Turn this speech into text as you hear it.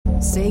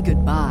Say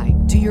goodbye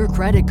to your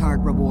credit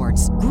card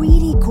rewards.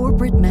 Greedy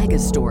corporate mega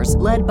stores,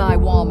 led by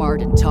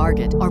Walmart and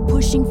Target, are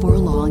pushing for a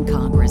law in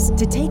Congress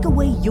to take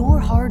away your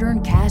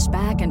hard-earned cash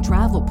back and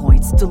travel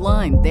points to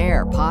line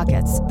their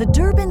pockets. The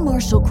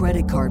Durbin-Marshall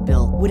credit card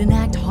bill would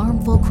enact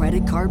harmful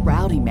credit card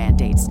routing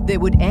mandates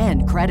that would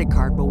end credit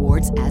card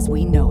rewards as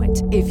we know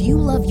it. If you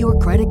love your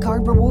credit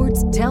card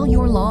rewards, tell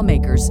your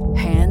lawmakers,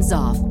 hands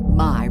off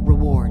my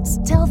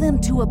rewards. Tell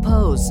them to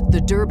oppose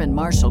the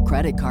Durbin-Marshall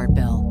credit card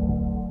bill.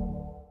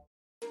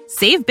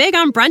 Save big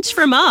on brunch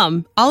for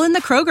mom, all in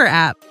the Kroger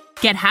app.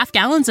 Get half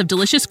gallons of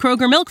delicious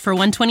Kroger milk for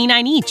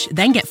 $1.29 each.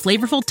 Then get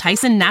flavorful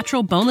Tyson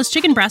natural boneless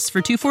chicken breasts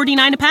for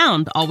 $2.49 a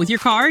pound, all with your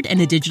card and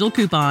a digital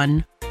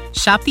coupon.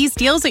 Shop these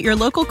deals at your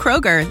local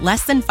Kroger,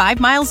 less than 5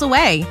 miles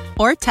away.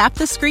 Or tap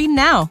the screen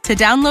now to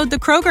download the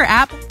Kroger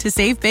app to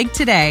save big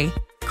today.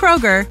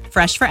 Kroger,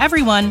 fresh for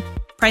everyone.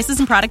 Prices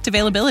and product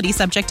availability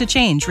subject to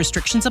change.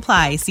 Restrictions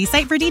apply. See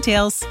site for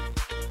details.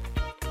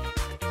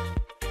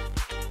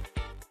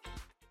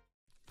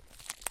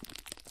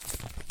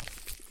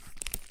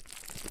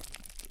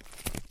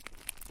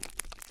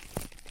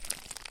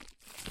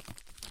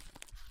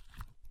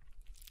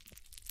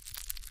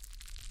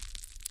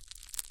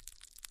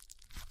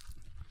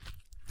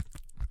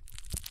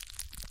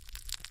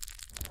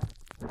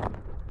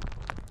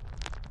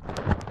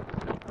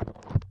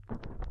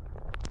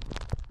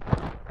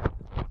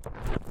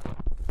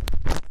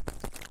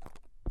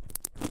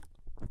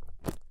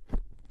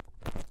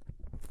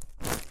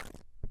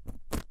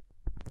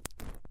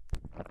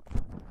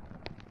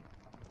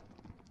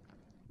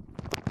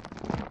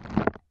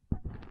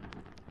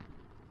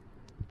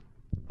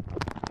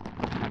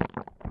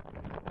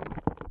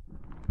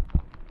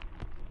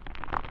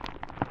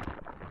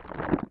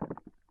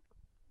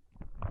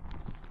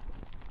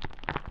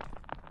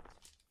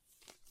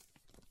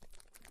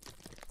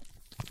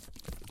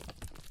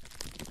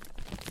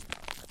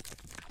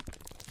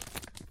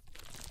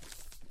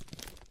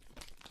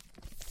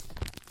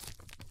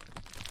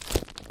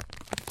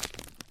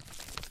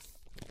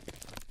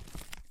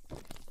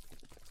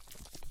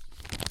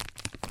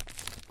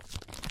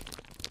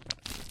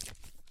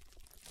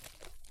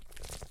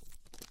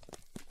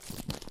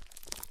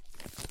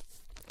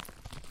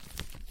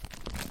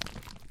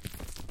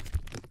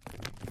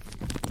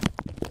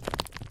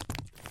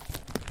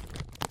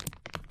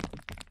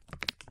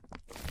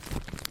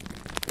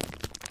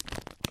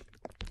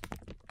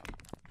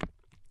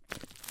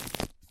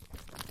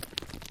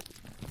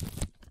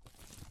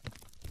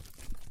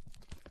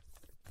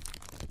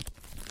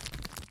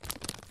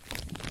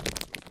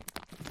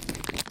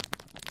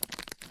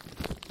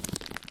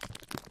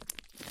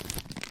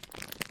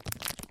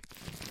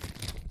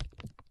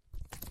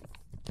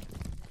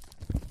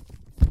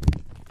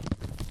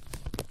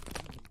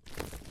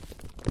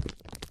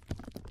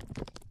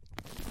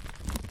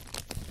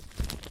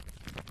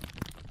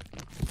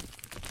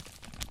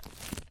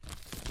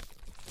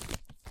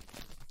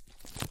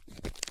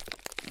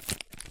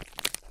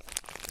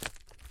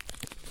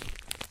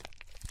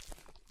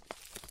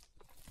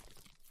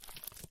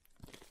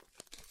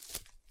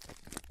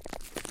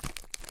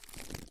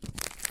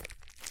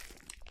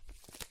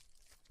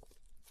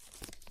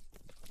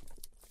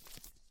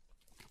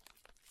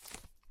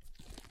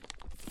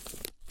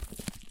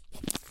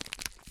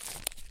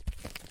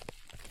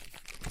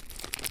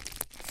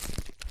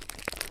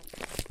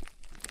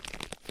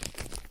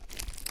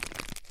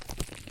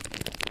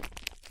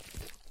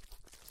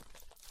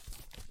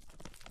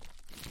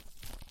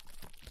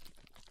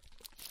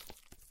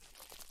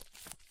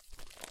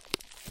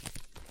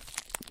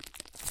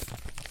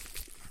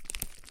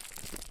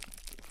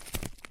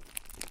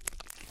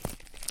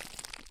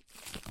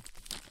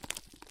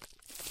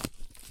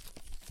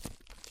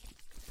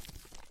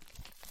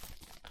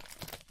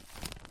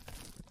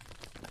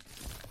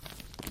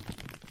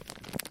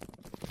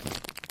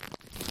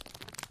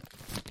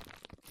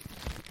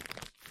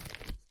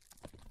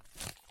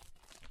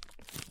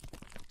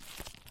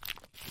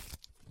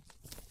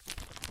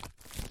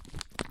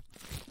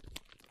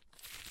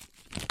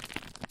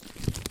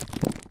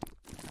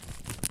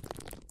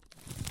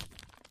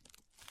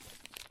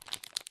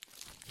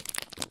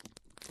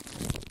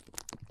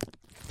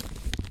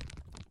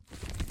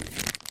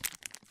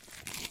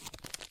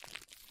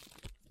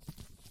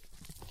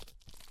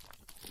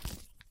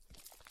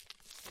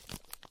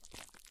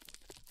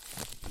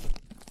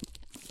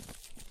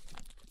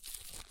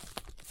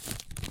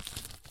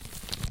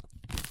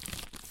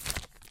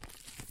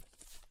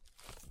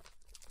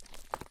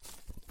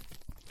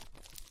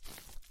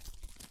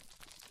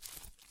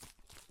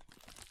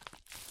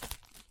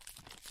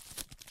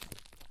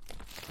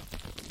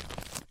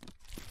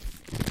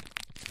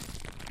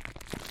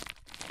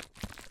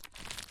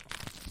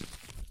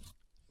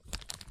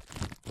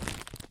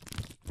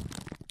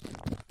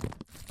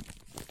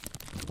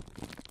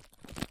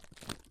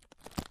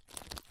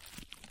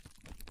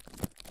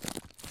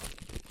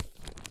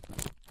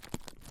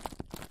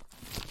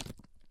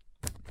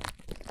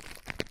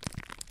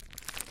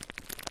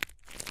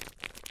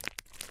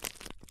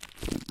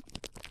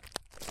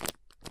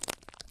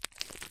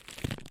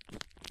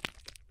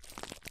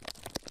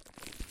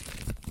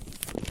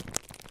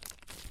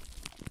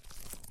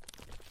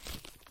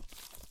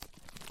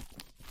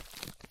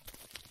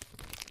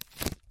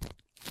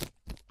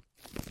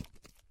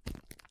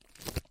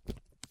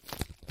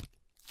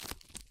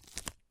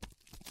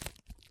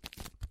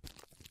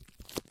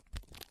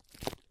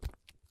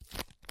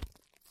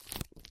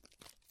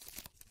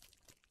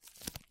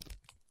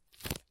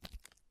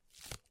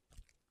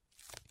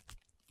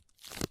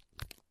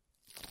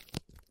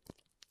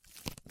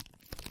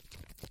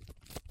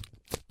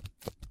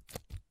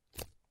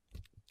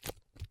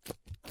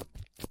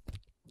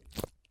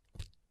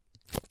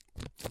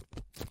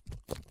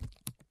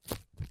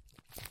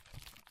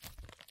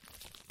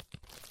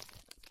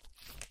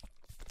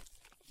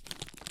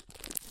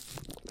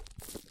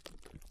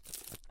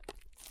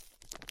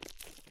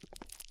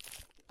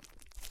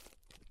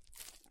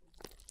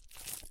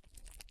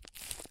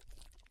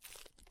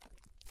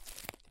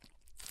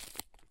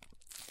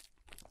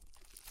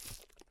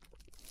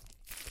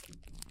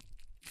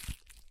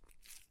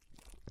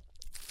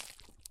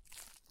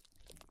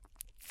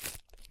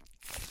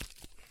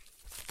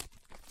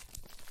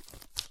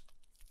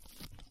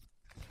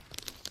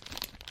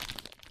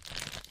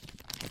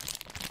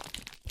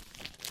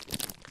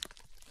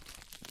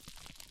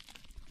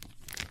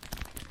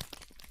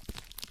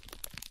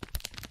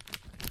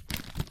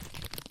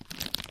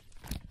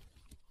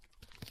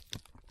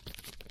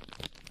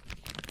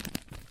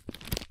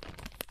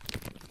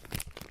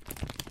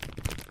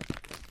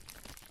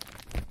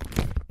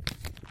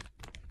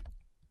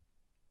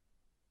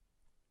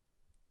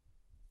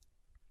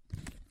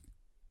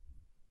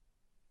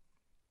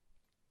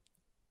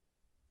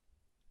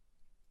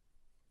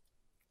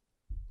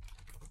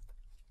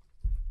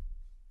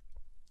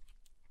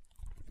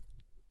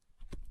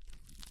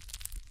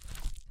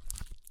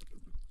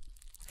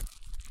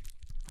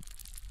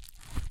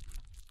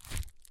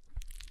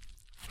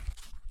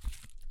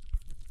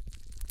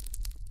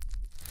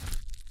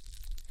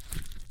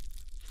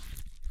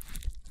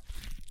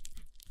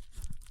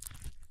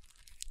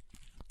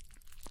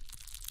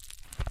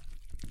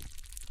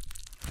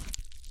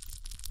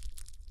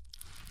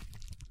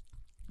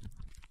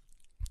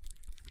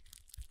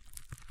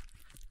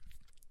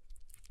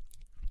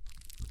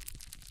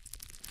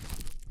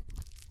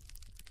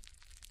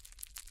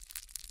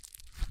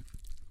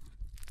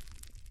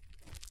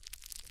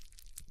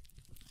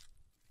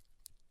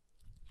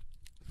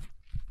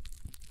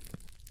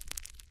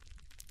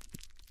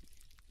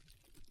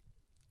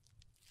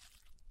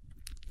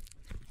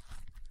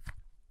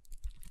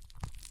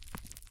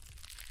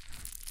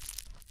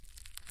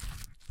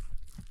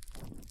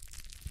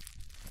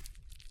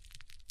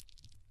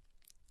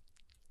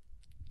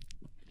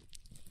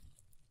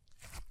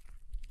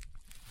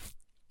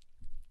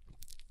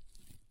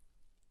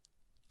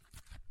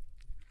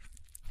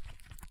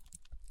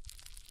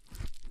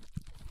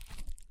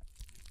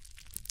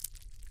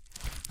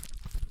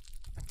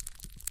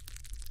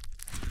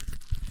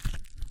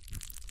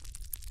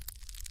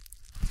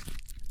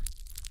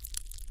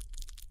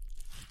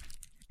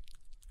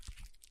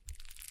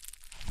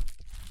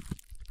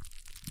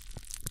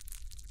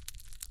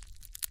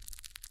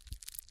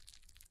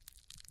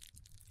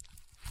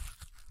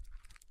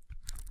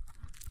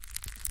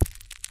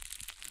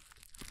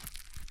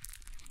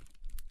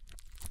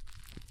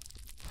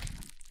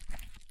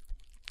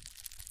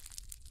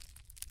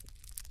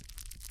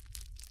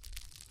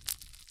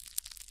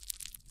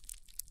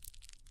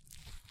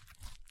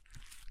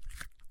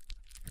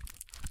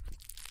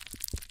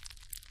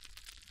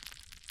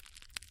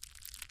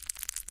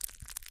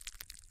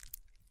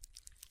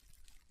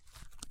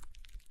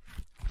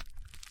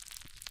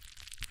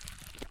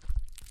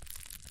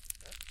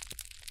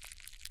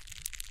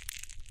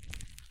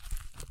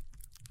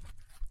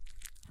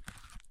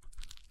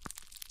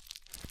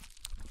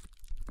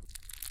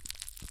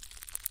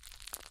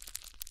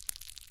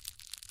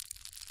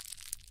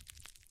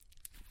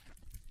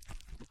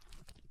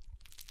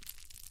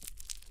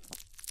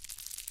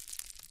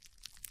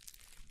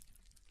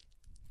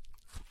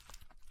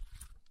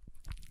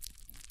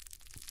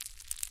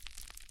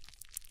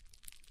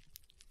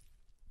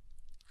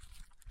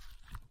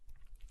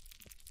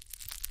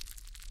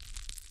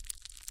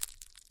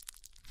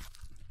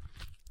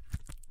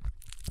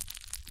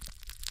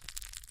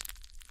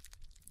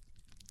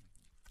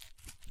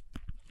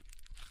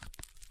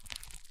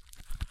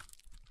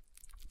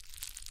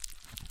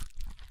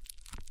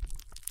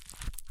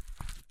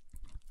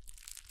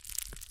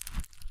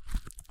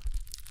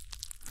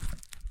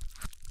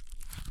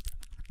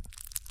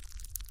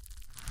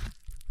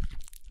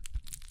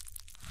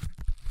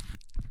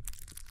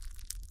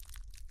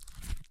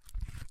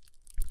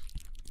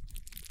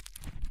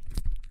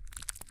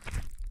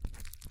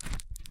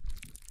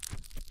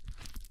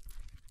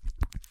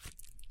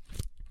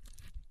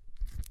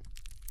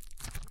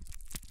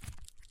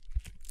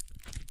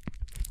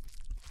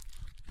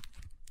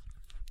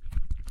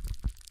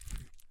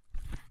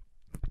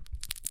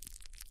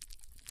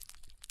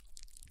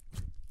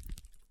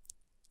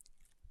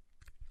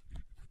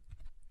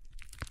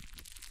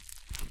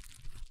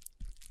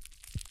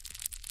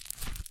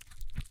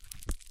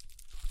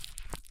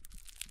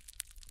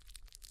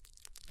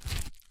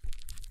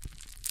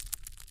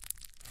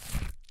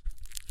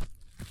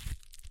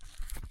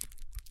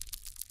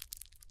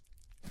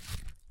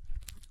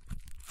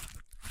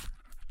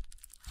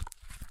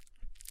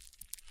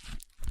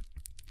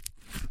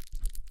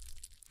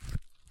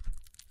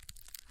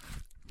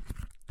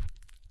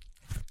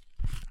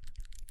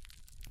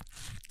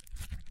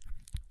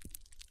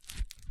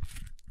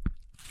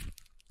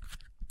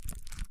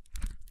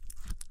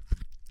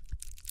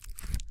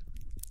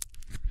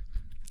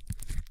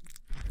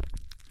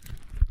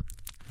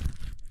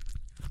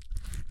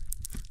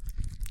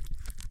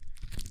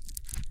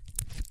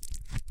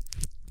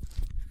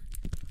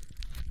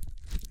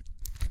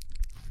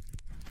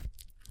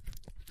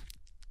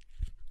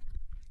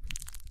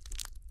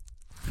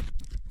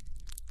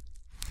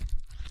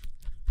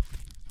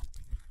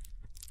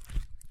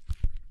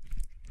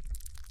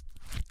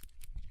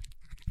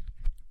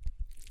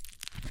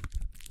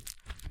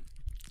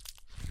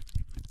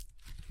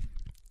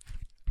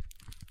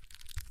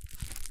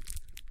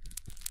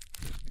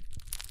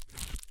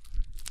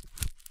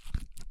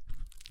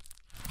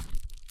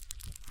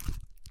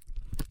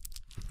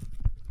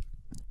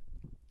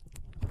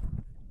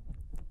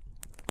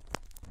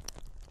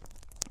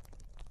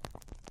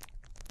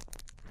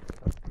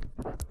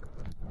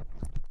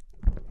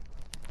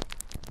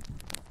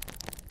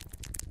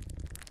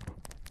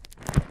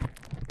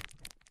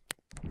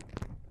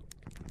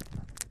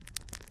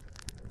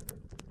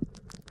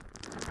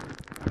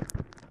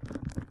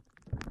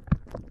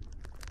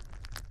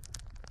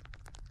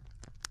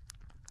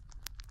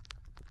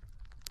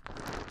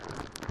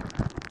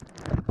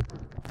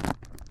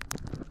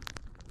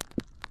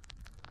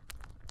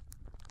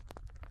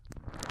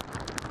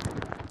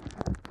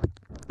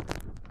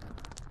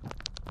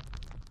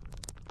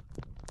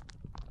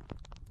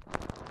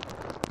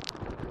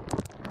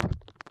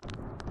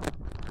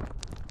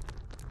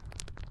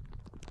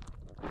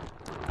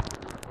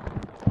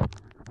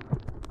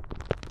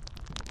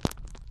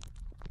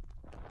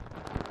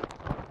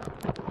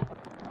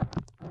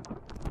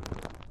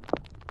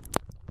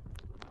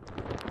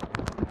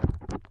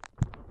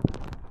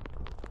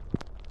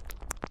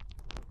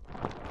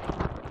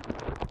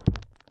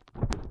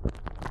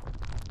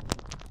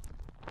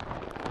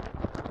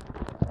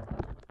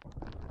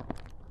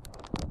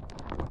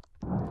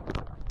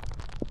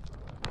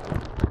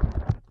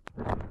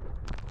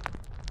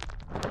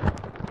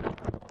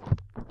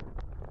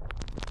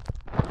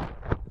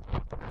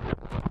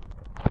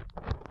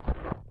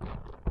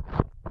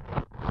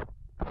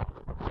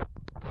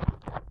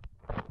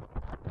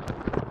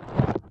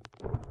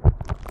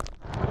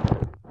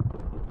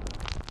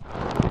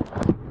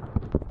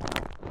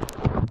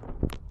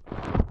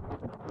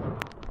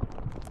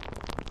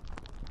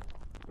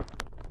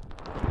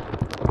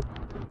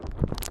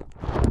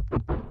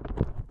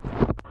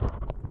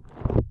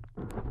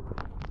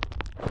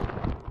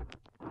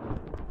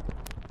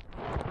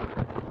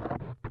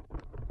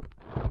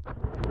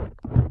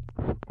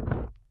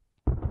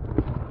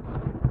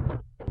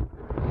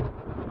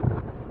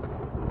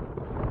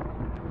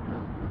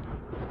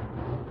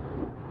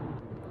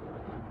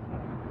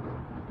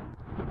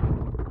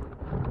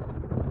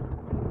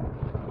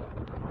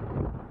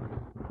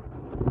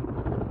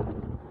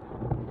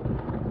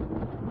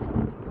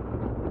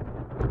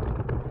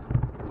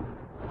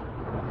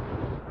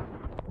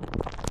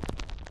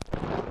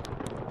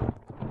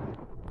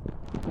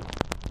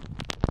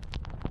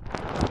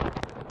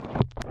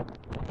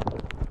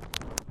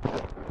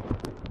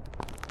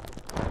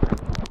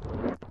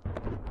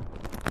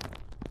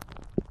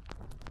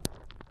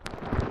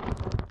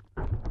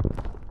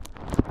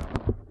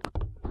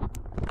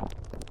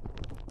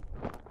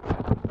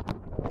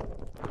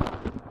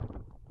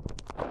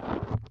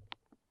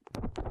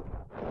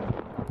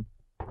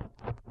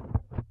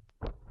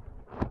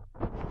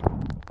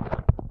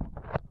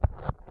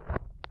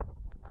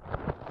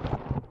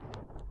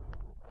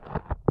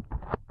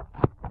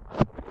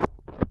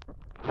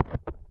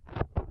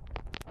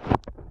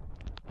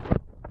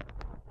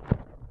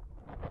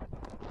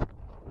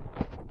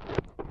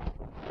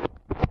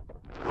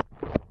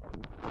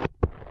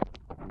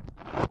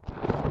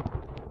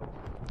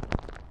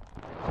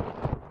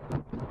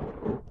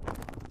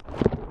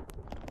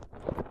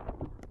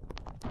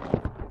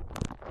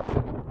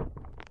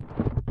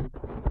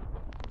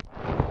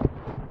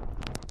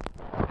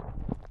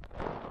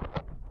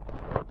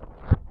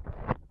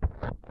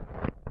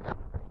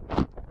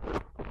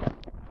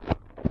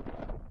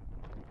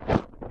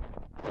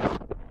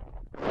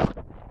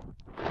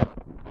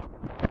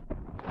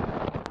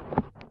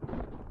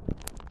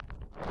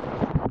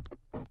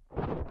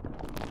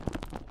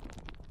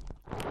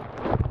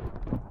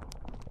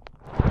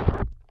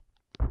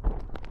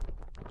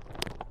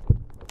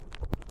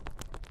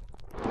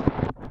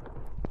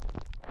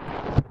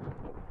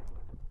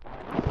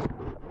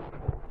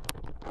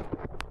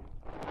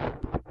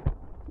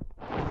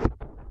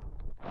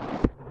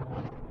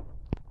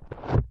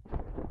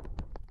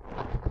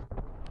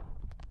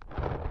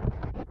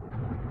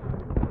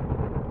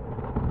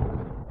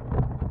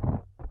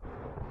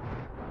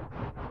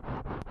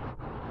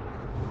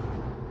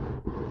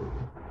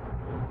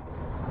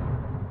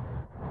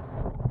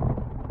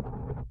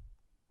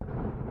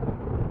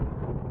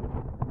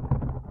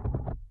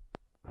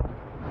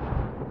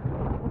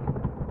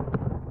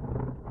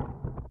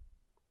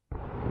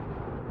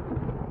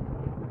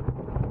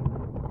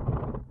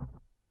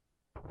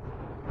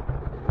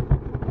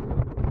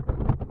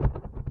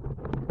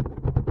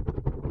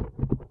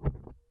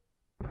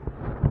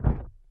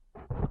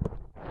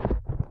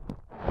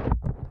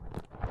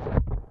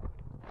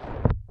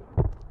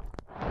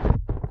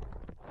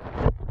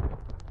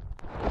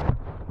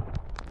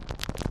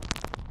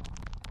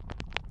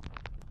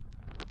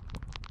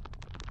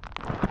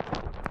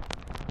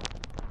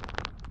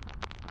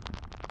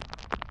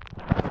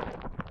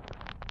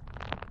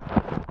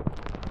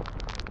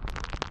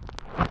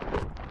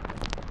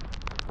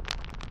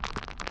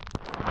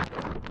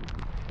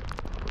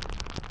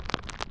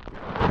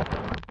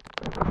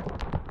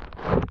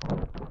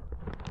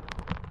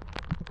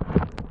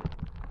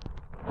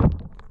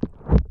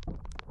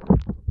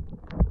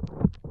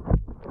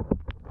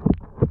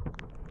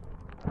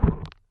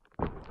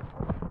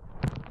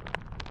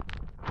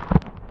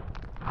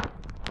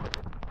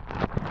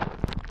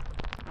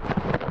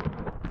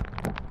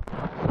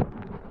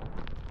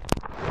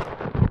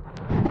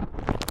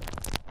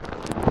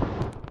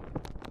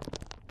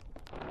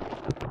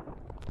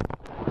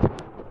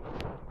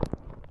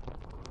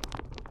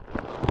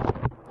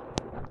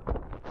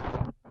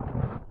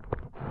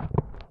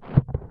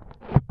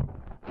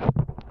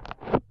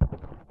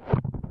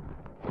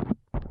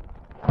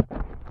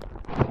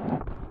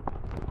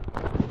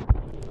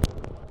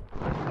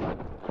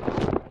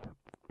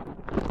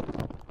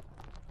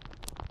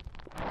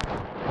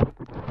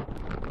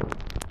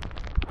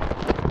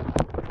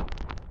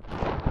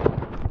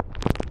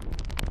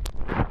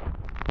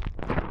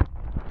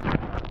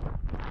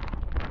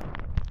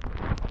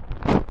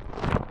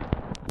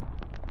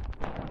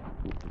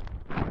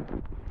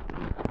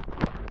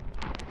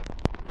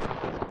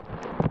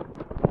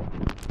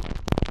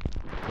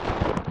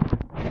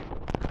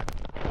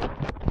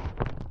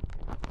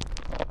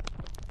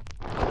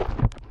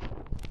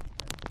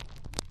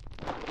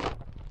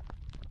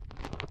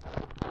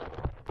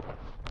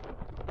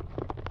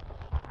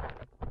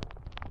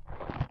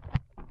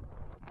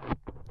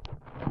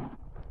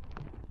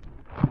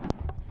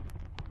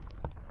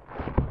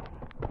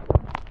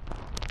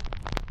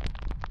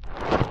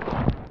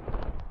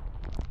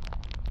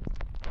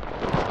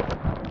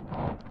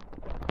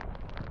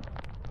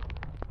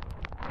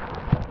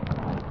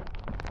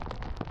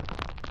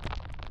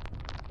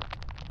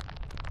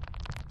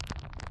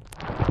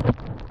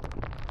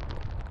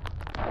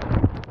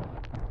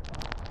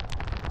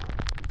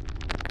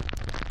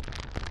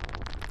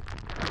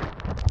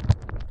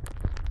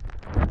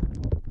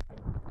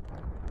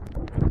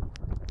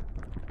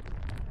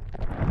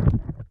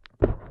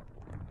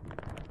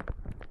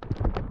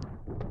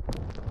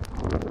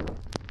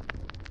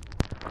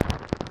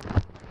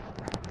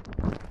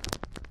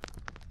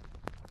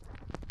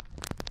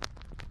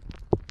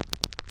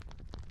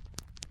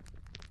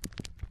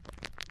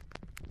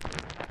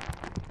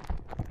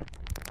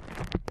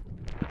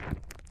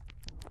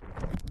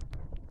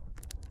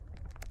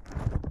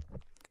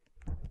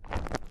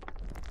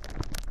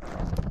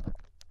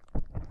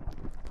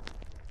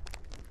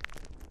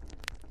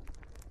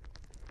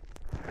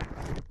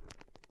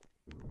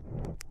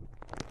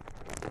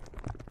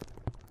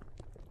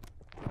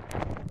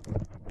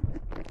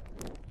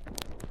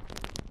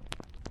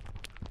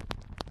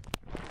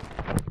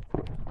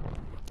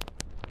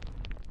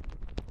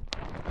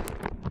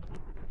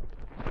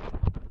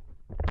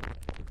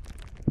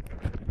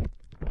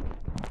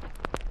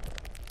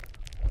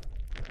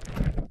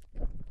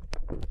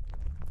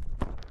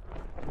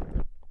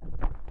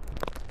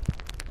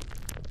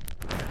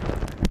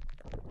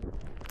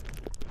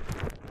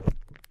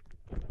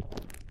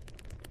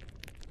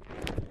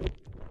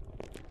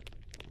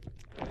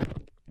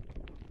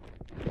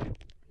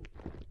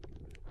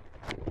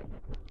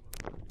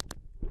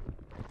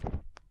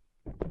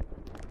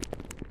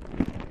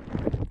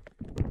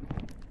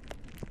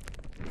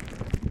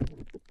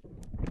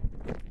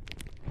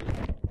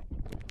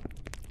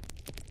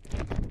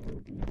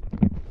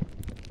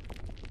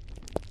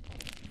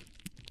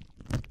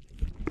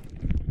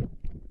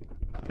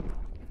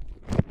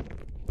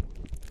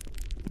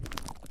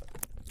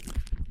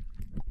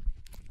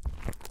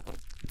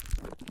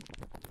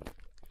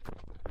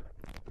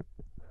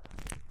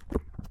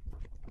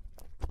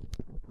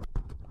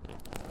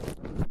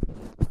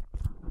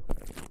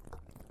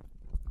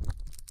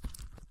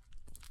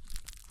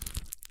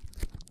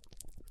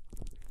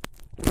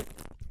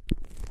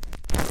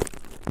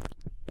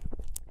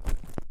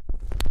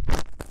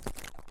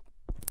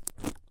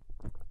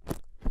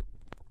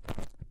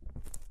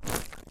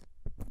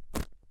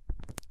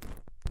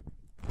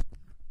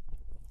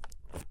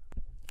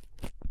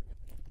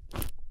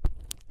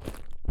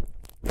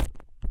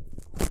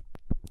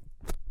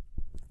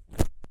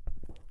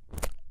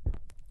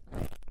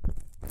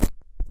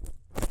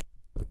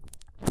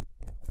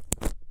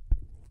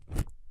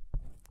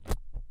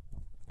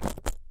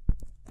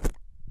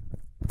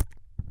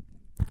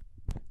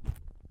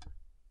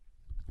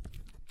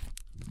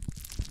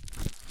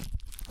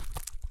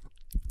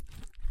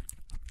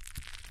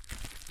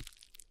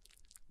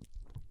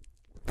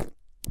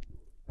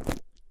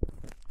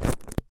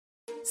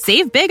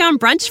 Save big on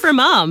brunch for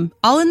mom,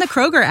 all in the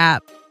Kroger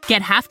app.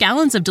 Get half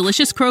gallons of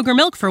delicious Kroger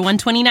milk for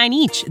 $1.29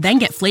 each. Then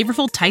get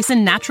flavorful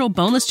Tyson natural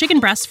boneless chicken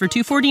breasts for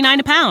 $2.49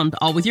 a pound,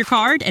 all with your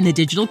card and a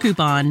digital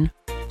coupon.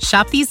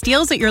 Shop these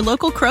deals at your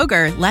local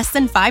Kroger, less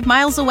than 5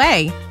 miles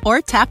away. Or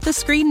tap the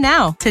screen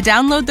now to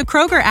download the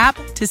Kroger app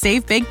to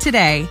save big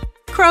today.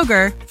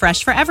 Kroger,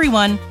 fresh for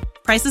everyone.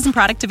 Prices and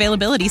product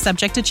availability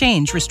subject to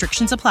change.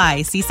 Restrictions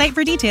apply. See site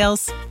for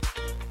details.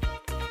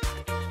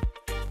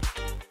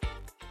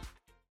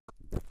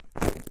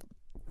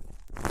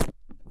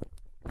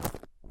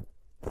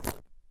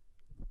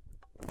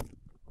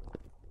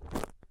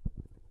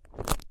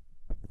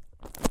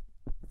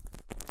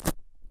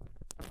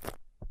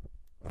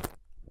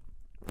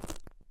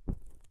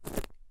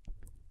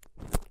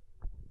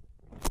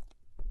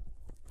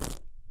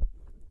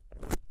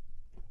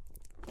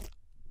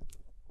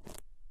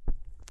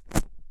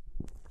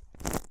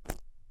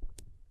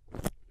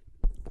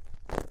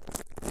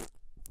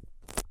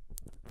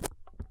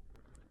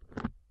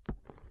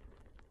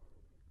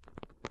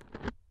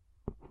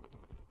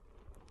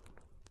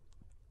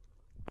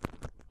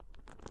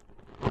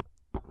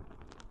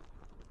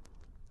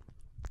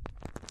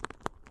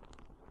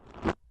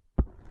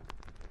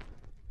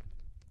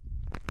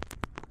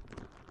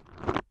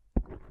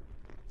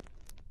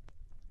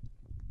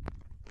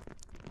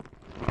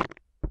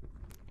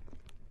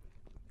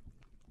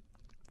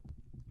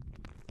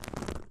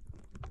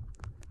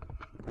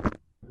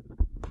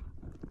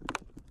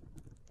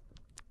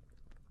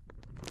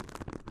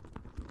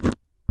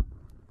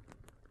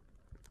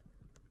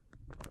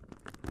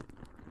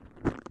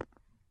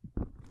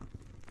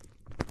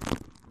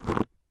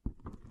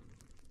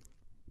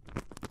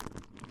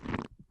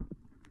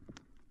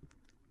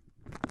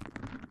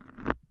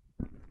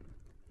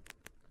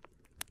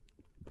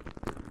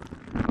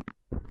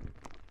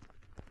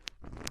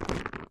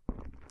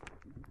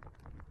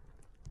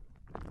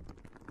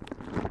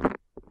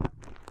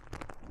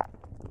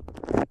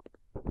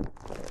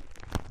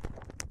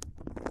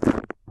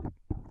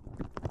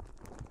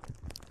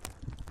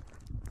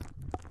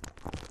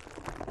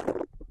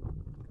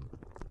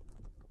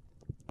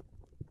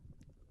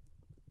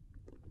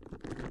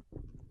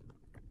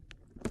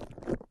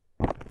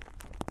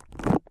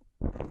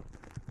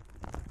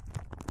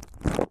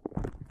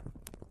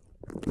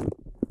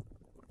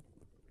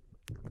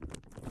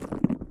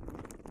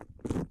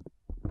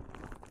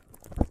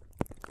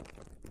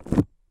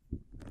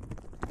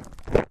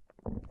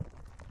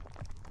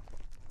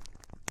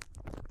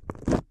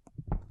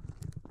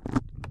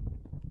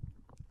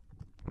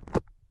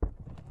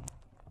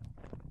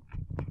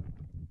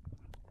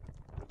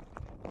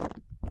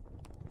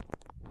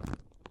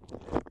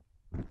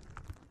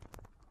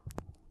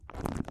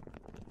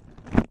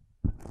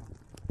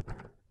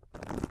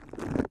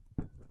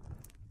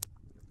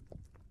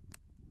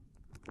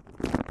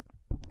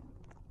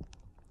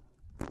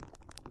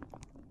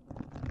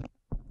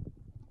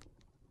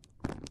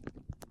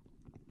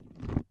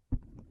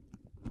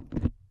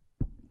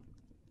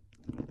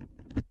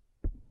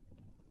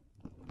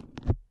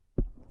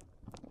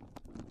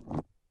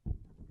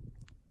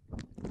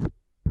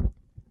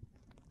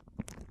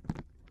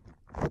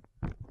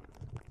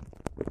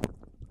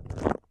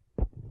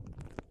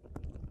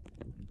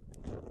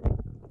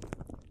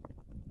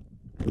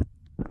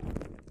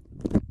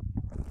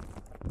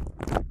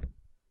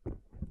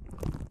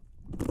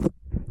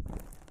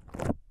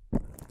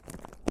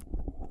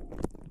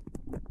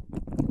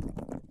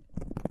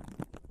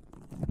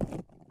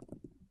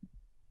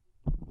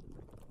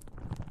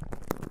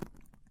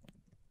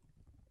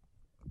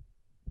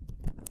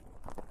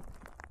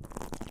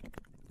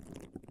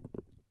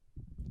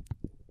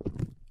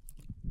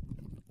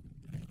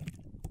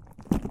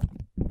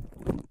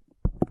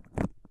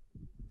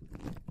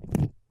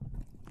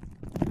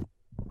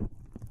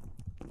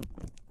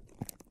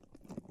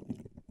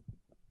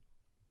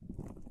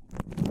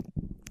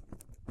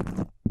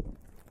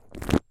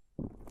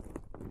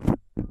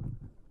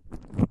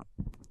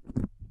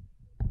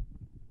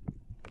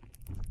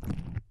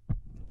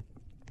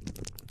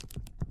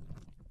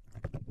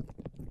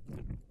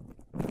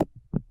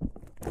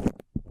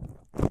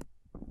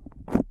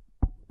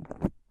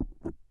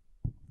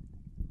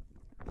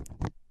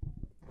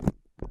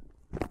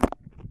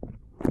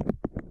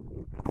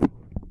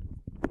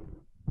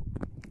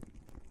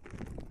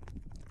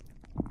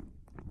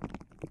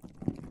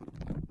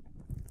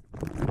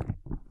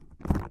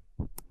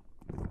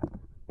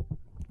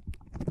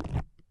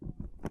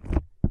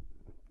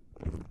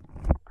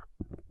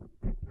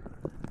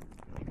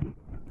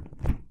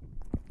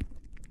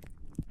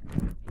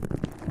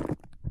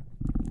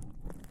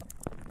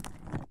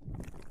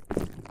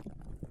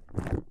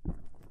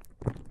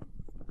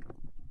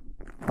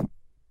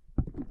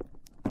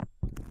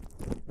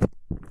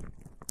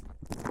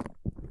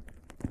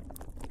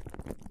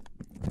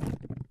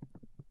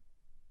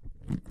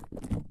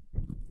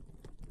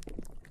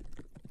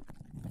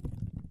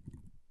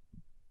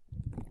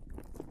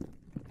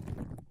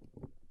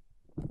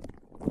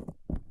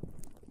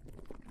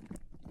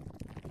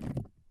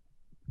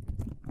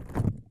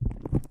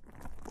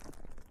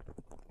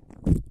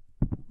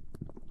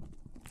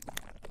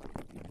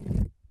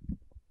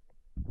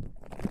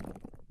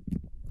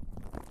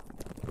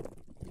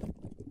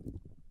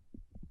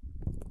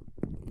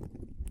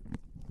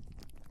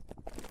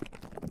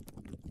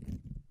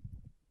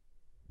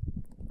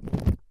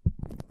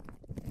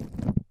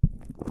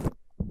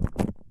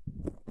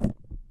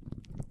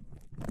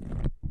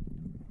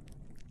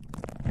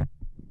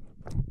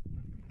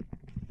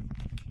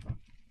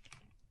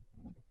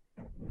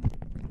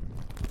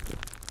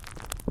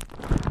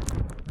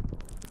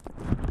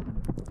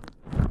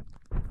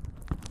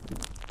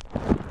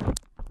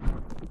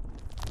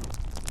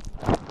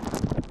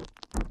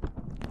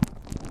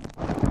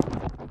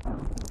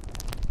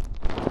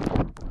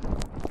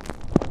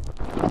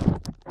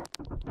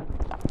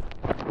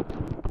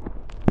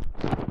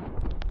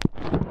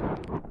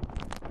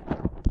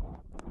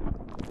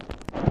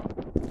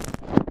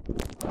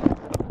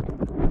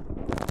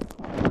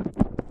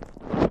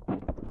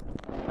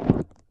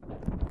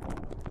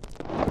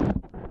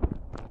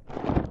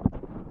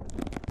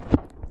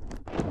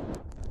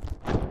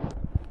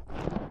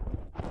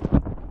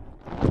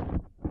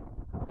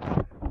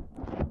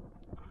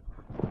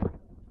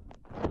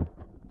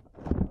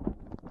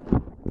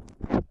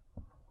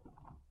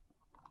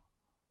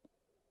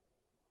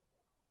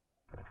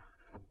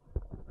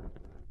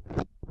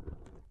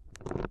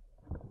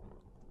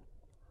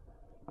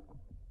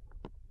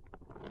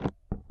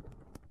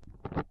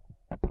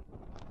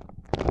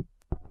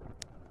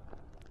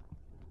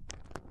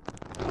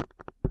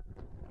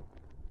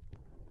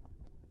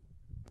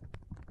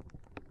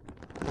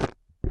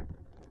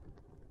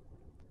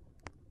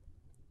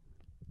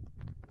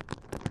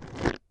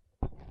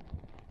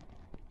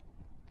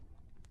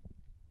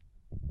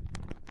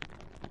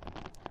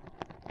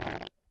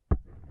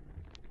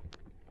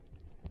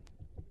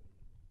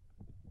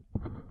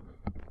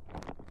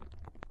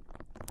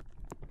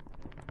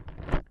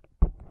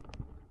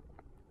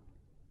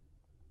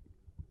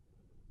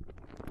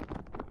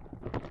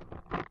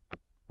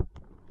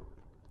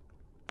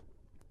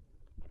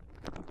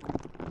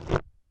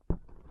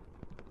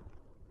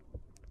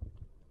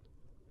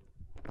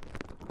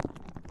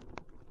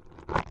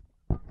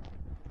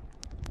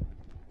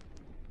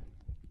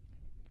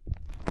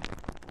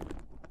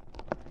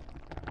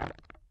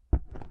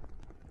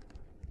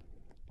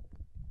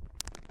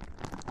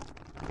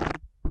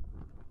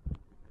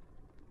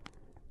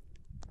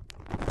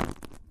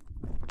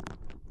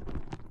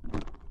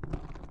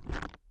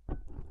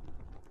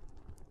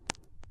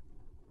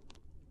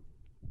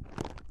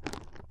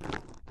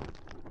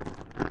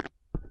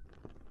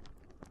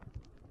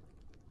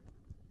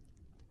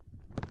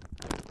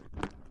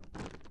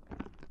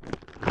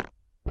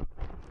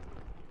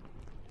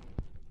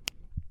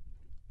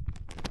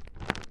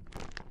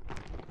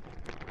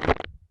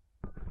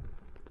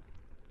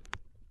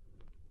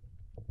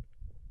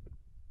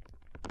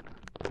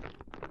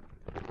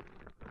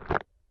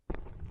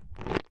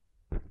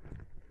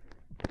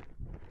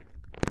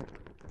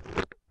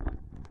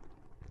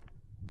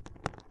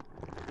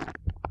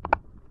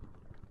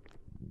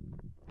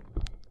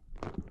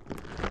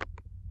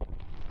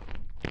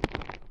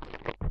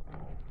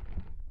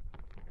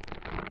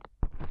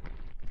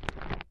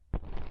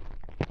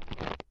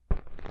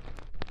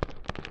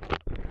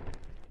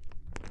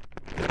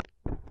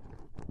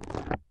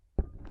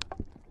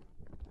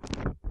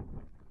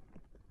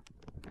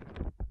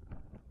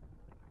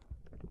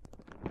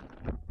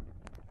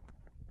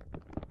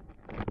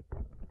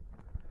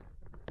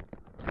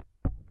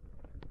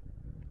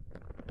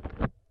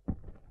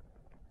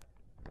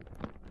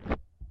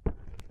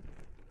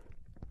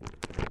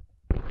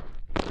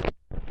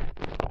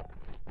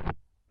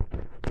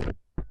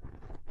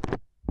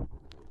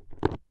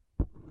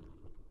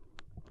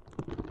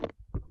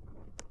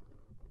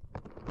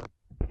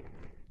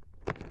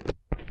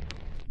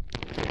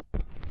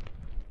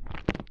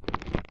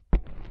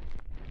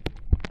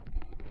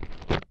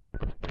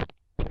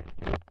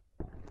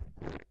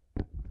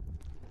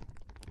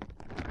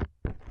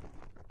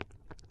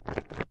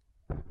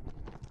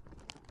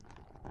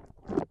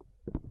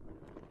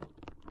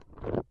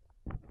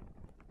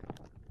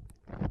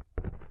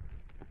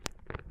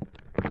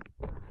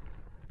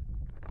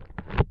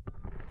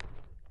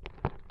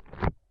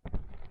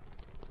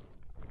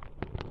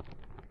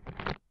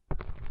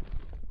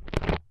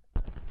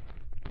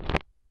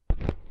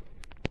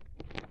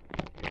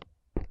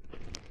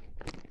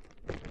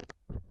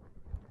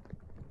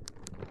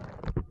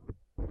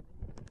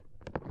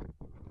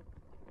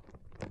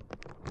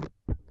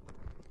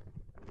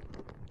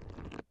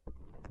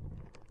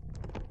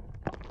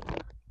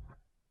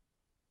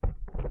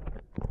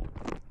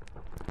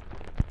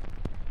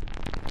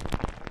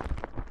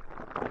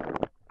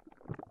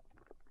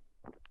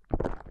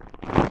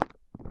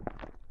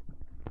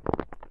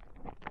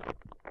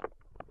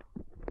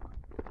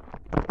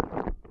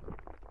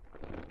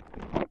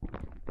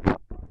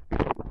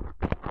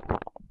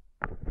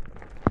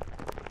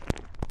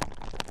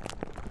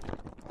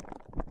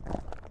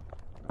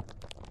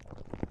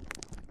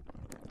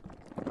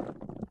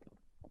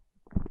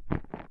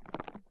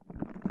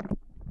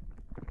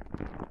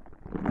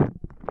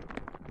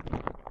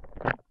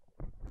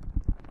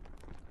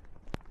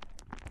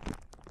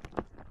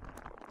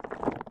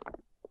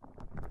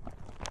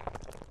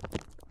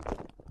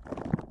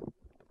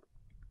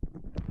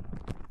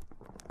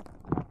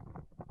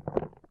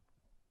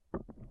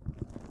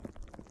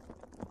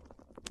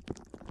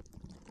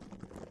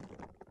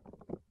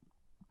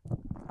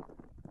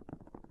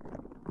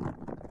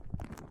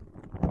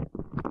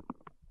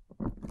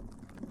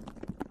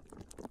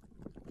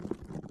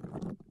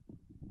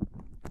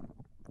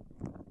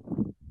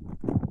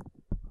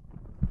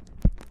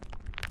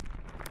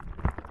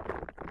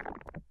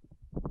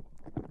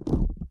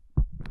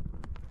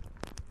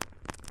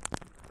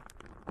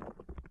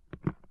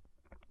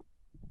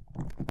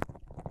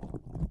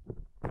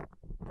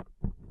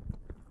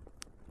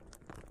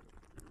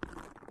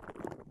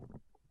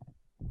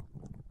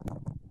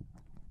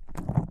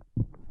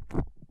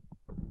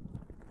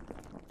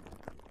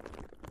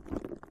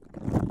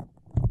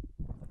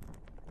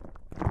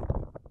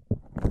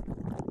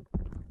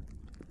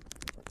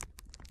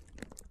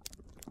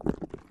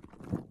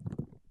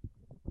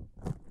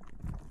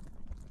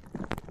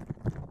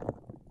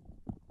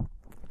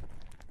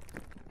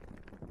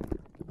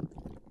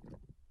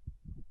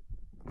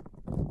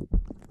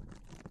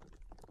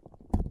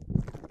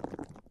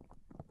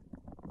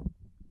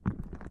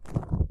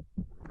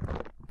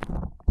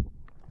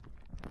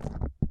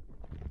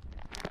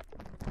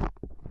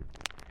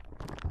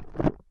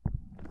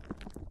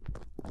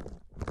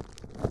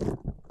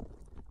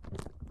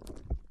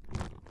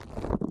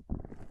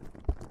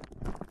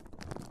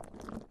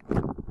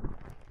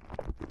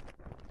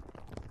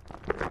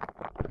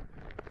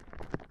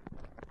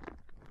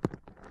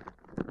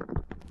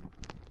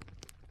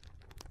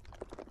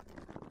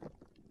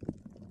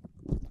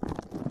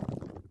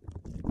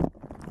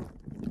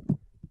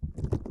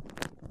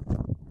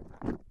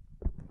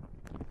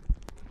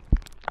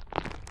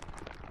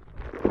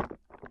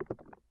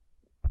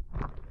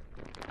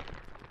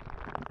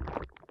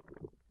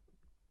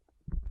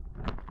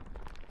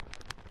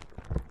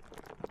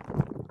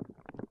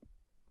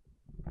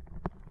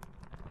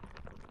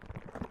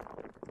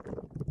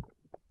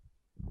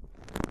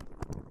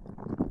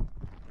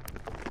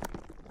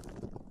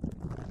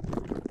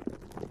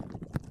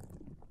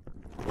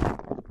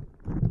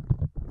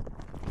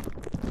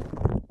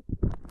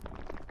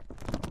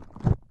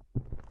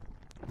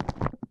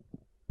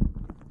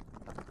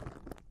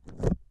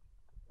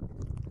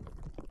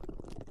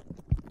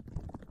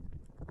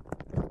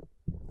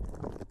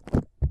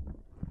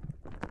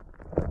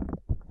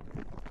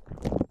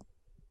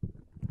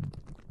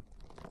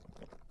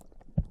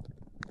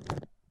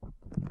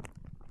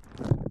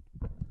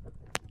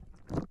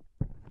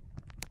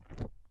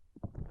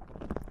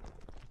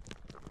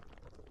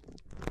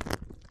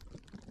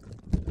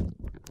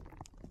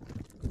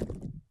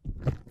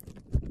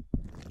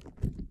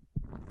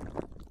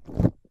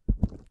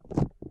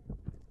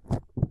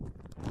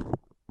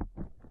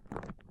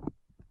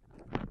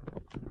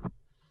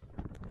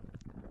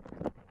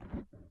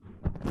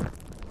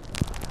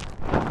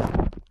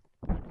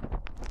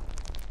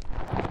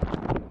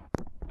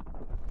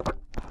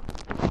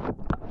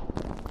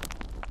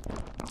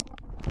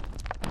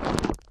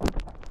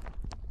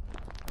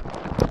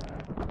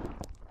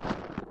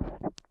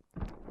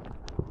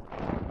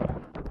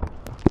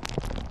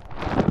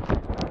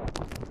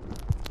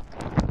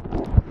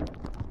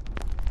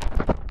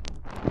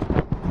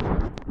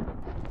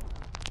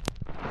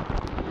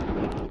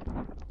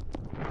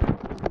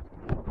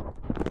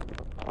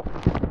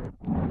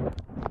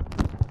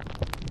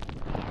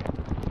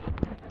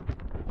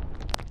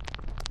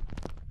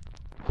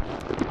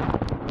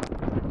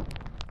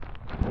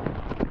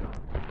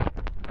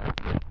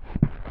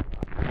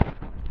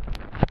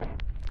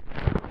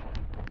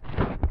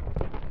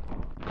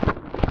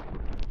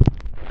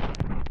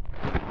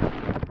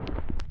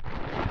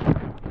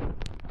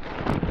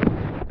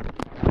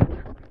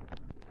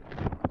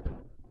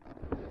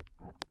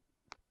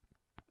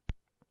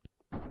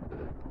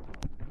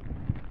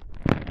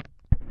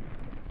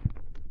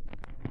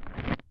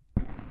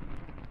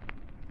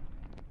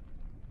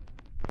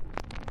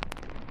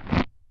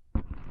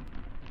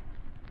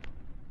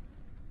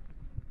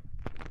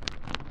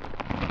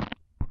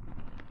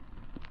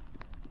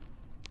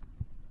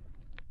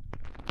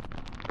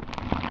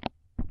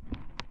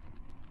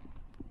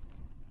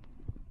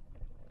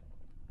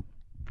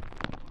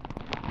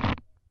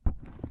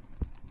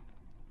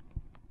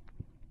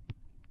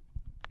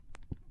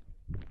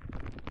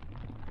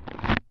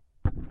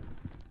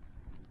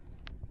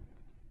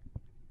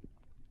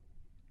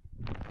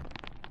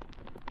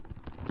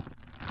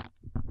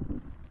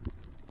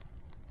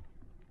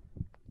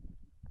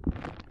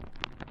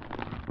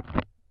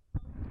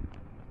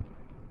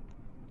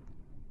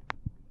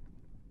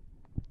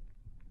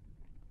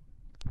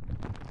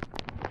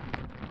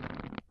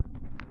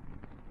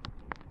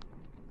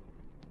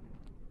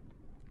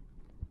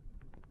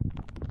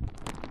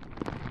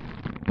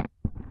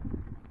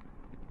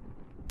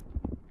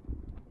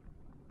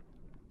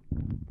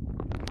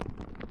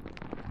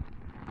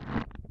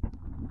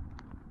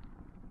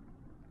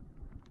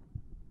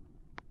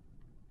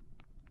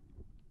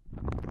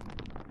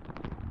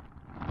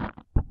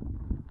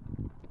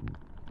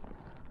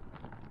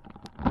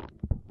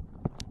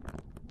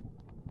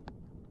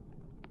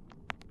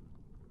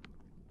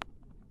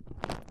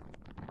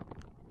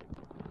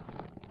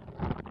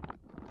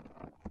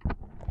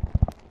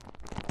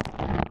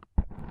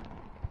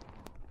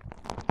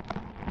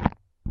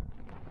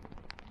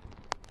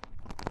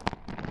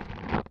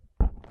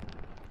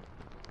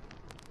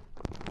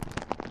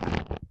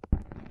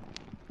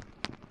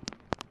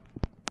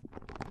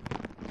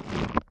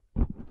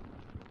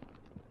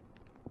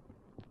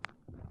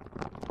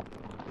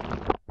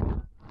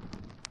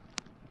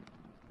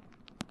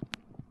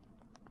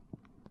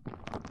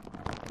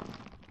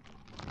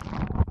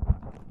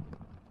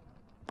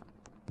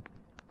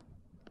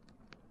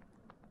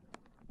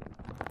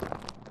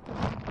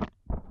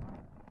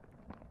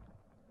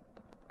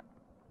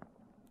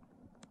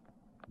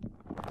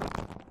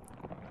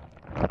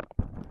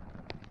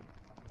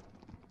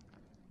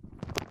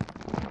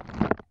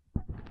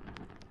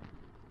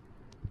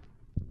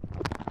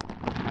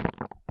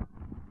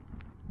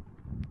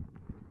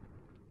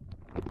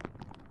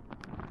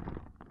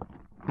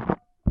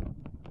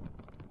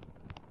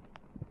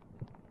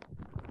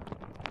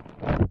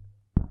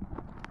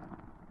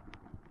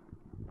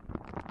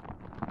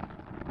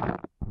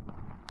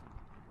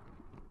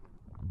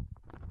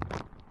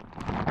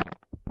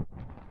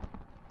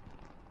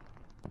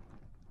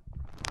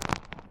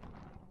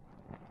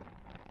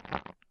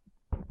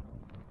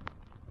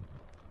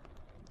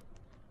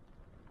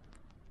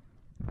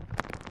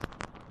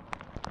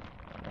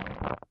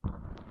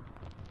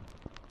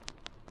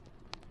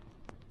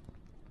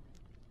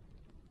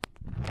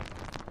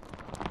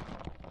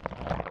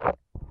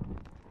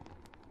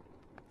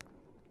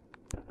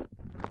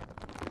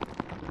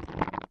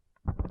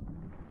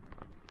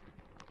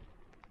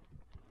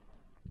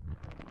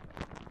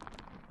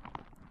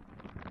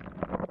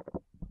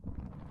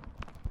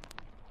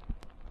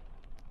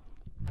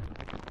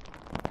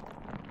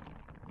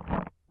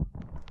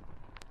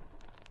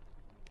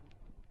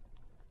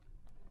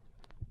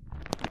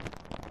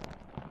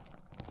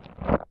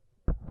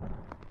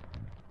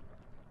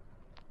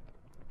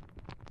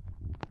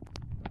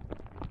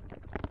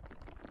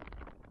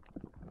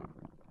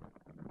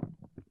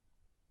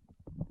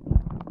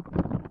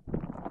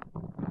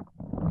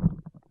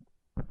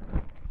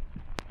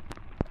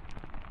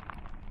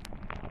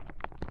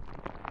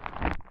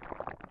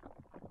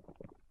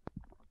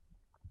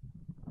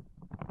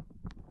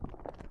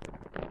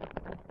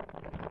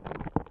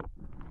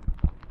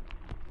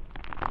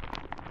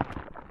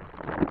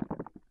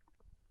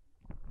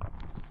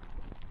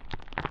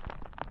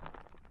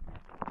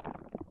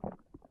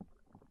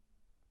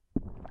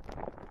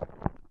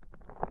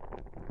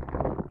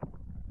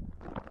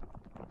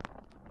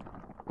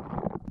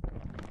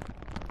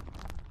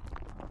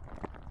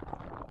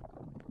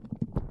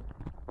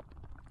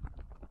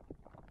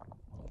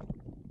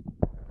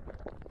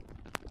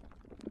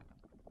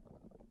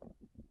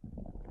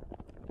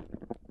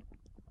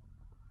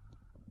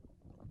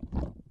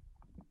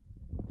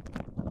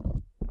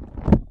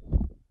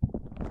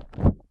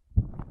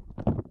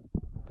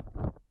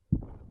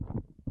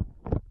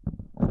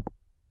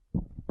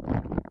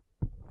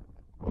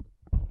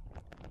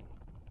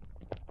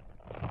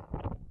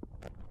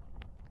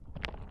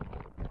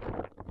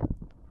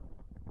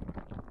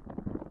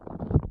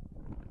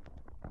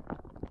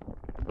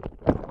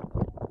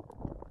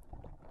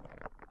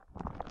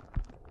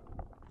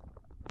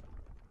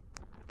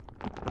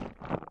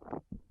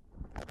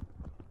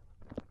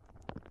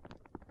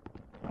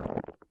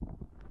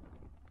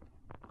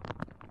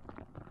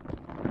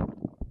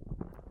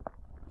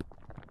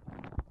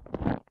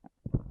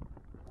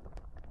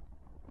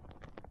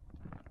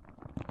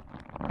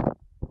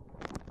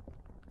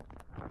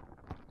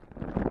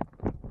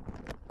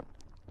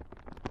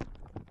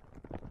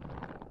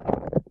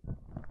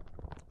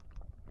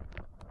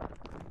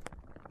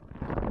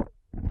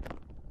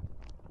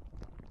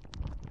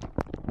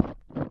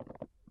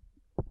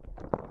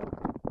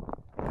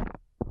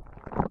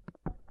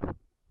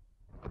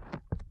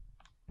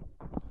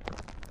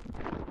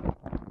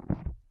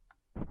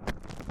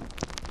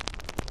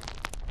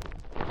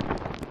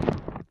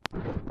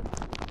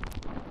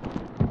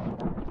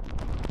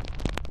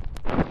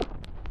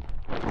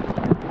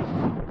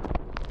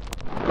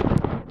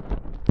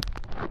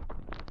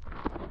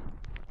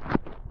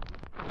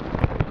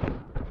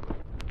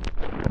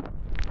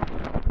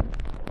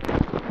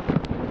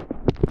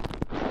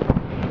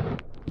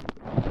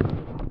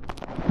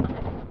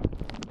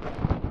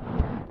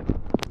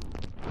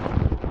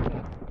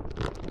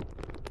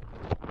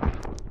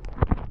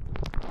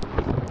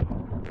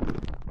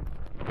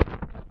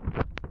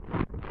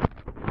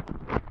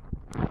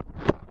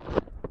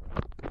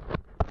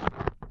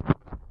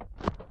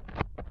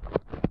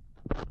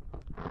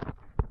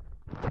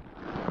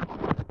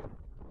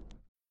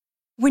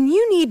 When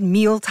you need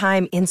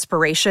mealtime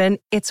inspiration,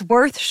 it's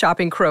worth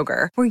shopping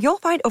Kroger, where you'll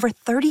find over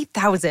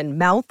 30,000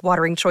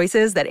 mouth-watering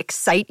choices that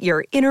excite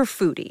your inner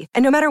foodie.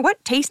 And no matter what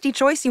tasty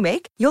choice you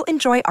make, you'll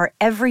enjoy our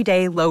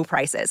everyday low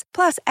prices,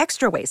 plus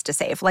extra ways to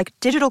save, like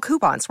digital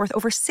coupons worth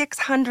over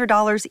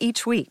 $600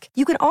 each week.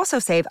 You can also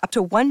save up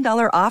to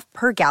 $1 off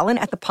per gallon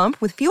at the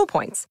pump with fuel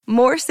points.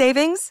 More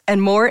savings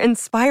and more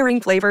inspiring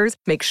flavors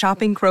make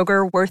shopping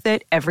Kroger worth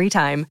it every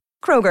time.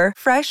 Kroger,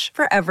 fresh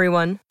for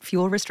everyone.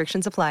 Fuel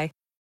restrictions apply.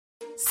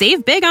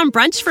 Save big on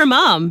brunch for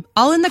mom,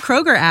 all in the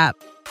Kroger app.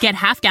 Get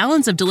half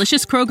gallons of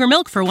delicious Kroger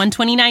milk for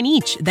 $1.29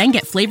 each. Then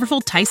get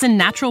flavorful Tyson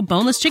natural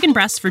boneless chicken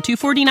breasts for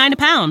 $2.49 a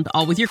pound,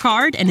 all with your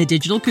card and a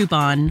digital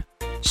coupon.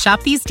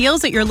 Shop these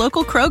deals at your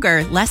local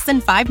Kroger, less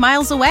than 5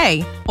 miles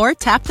away. Or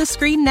tap the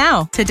screen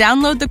now to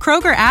download the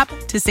Kroger app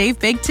to save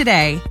big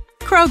today.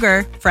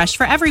 Kroger, fresh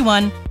for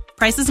everyone.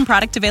 Prices and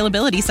product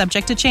availability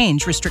subject to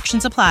change.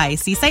 Restrictions apply.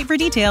 See site for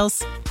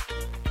details.